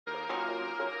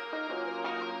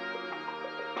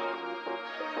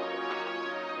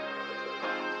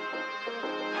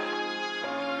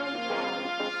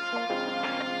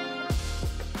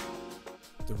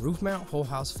Roof Mount Whole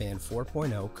House Fan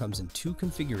 4.0 comes in two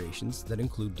configurations that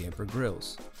include damper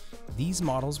grills. These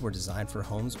models were designed for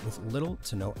homes with little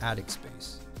to no attic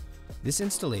space. This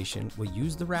installation will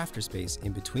use the rafter space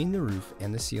in between the roof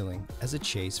and the ceiling as a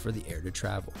chase for the air to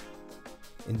travel.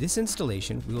 In this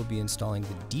installation, we will be installing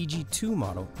the DG2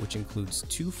 model, which includes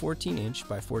two 14-inch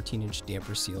by 14-inch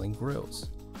damper ceiling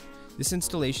grills. This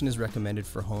installation is recommended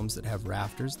for homes that have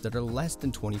rafters that are less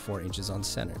than 24 inches on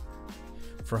center.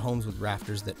 For homes with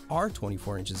rafters that are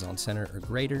 24 inches on center or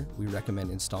greater, we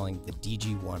recommend installing the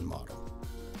DG1 model.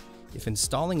 If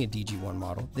installing a DG1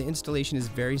 model, the installation is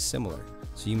very similar,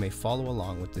 so you may follow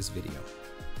along with this video.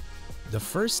 The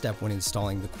first step when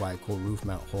installing the QuietCool Roof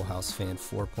Mount Whole House Fan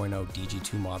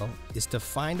 4.0-DG2 model is to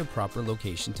find a proper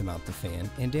location to mount the fan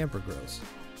and damper grills.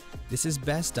 This is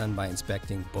best done by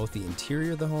inspecting both the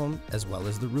interior of the home as well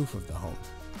as the roof of the home.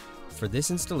 For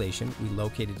this installation, we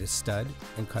located a stud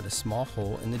and cut a small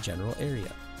hole in the general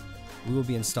area. We will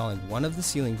be installing one of the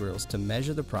ceiling grills to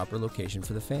measure the proper location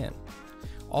for the fan.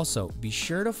 Also, be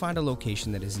sure to find a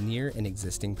location that is near an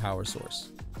existing power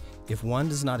source. If one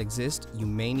does not exist, you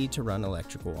may need to run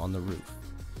electrical on the roof.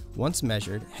 Once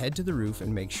measured, head to the roof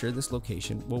and make sure this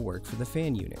location will work for the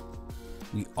fan unit.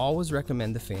 We always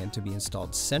recommend the fan to be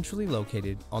installed centrally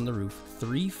located on the roof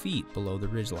 3 feet below the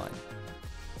ridgeline.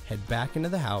 Head back into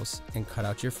the house and cut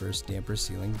out your first damper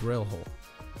ceiling grill hole.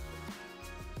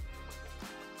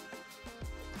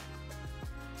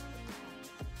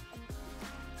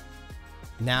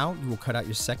 Now you will cut out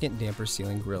your second damper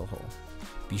ceiling grill hole.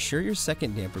 Be sure your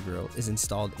second damper grill is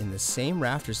installed in the same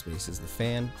rafter space as the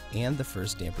fan and the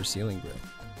first damper ceiling grill.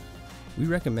 We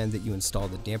recommend that you install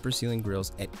the damper ceiling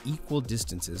grills at equal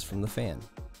distances from the fan.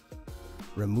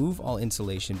 Remove all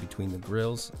insulation between the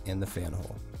grills and the fan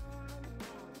hole.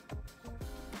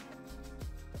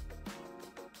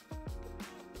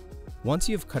 Once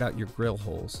you have cut out your grill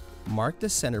holes, mark the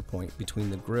center point between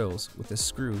the grills with a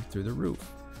screw through the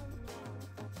roof.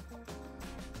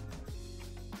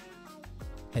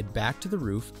 Head back to the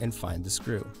roof and find the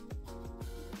screw.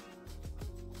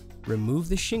 Remove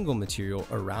the shingle material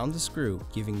around the screw,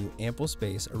 giving you ample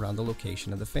space around the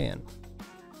location of the fan.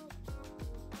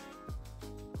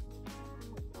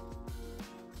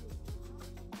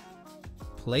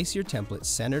 Place your template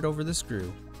centered over the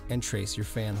screw and trace your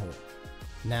fan hole.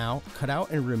 Now, cut out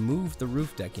and remove the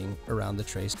roof decking around the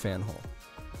traced fan hole.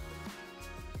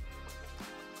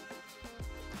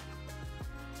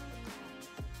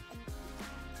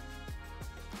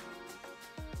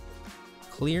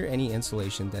 Clear any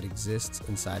insulation that exists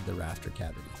inside the rafter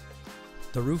cavity.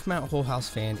 The Roof Mount Whole House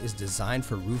Fan is designed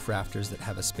for roof rafters that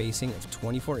have a spacing of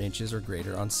 24 inches or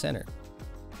greater on center.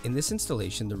 In this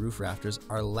installation, the roof rafters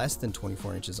are less than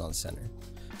 24 inches on center,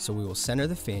 so we will center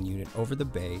the fan unit over the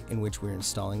bay in which we are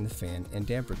installing the fan and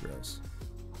damper grills.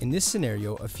 In this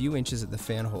scenario, a few inches of the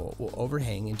fan hole will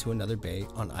overhang into another bay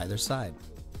on either side.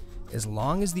 As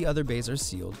long as the other bays are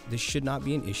sealed, this should not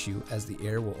be an issue as the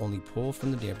air will only pull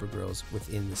from the damper grills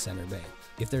within the center bay.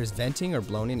 If there is venting or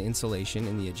blown-in insulation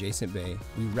in the adjacent bay,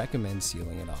 we recommend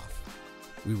sealing it off.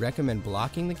 We recommend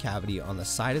blocking the cavity on the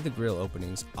side of the grill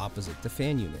openings opposite the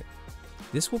fan unit.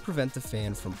 This will prevent the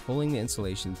fan from pulling the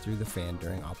insulation through the fan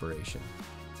during operation.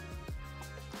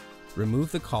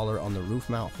 Remove the collar on the Roof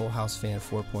Mount Whole House Fan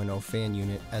 4.0 fan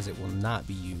unit as it will not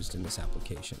be used in this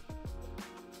application.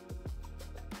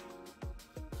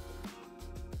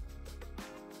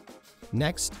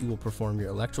 Next, you will perform your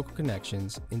electrical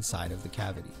connections inside of the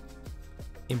cavity.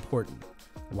 Important: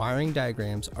 wiring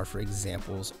diagrams are for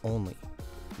examples only.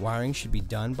 Wiring should be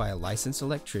done by a licensed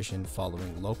electrician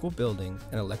following local building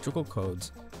and electrical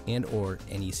codes and/or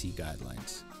NEC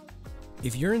guidelines.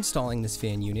 If you're installing this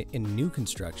fan unit in new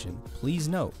construction, please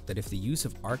note that if the use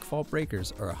of arc fault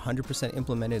breakers are 100%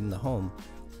 implemented in the home,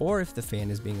 or if the fan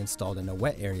is being installed in a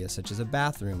wet area such as a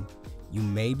bathroom, you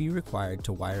may be required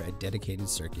to wire a dedicated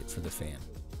circuit for the fan.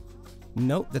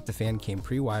 Note that the fan came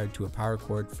pre-wired to a power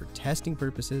cord for testing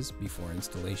purposes before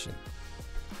installation.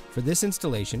 For this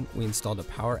installation, we installed a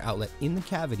power outlet in the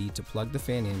cavity to plug the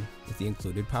fan in with the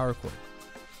included power cord.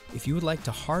 If you would like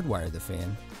to hardwire the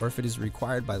fan, or if it is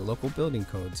required by the local building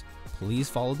codes, please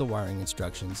follow the wiring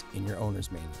instructions in your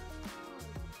owner's manual.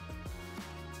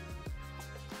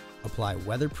 Apply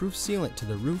weatherproof sealant to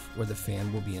the roof where the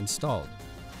fan will be installed.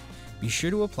 Be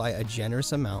sure to apply a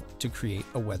generous amount to create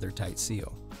a weather-tight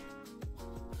seal.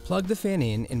 Plug the fan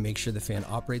in and make sure the fan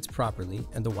operates properly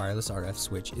and the wireless RF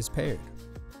switch is paired.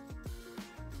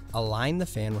 Align the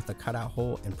fan with a cutout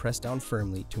hole and press down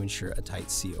firmly to ensure a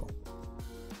tight seal.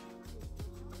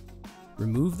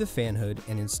 Remove the fan hood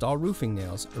and install roofing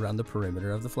nails around the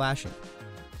perimeter of the flashing.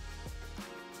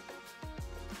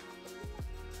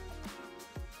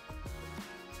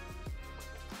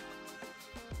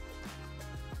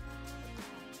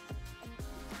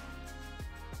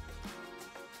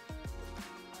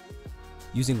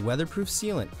 Using weatherproof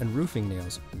sealant and roofing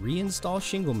nails, reinstall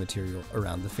shingle material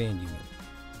around the fan unit.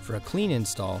 For a clean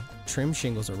install, trim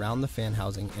shingles around the fan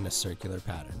housing in a circular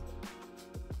pattern.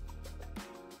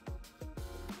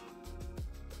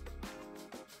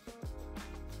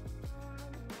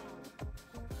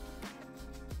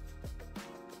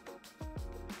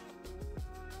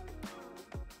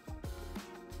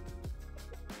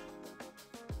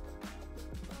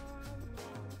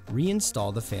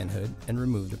 Reinstall the fan hood and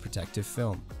remove the protective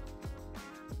film.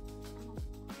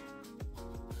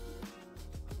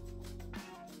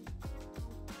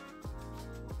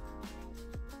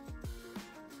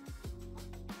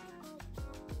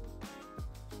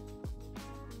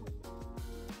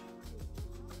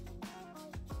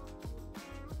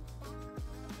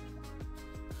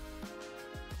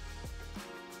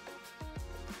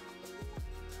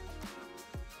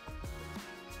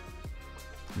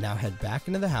 Now head back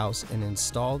into the house and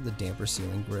install the damper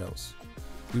sealing grills.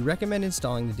 We recommend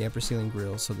installing the damper sealing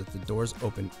grills so that the doors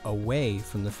open away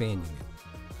from the fan unit.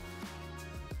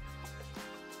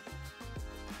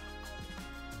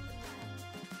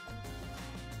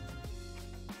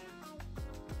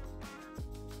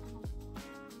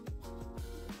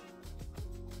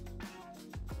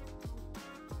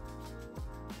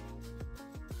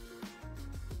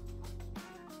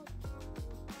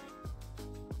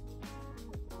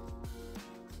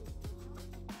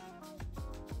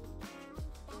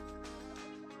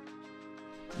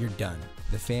 You're done.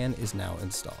 The fan is now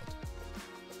installed.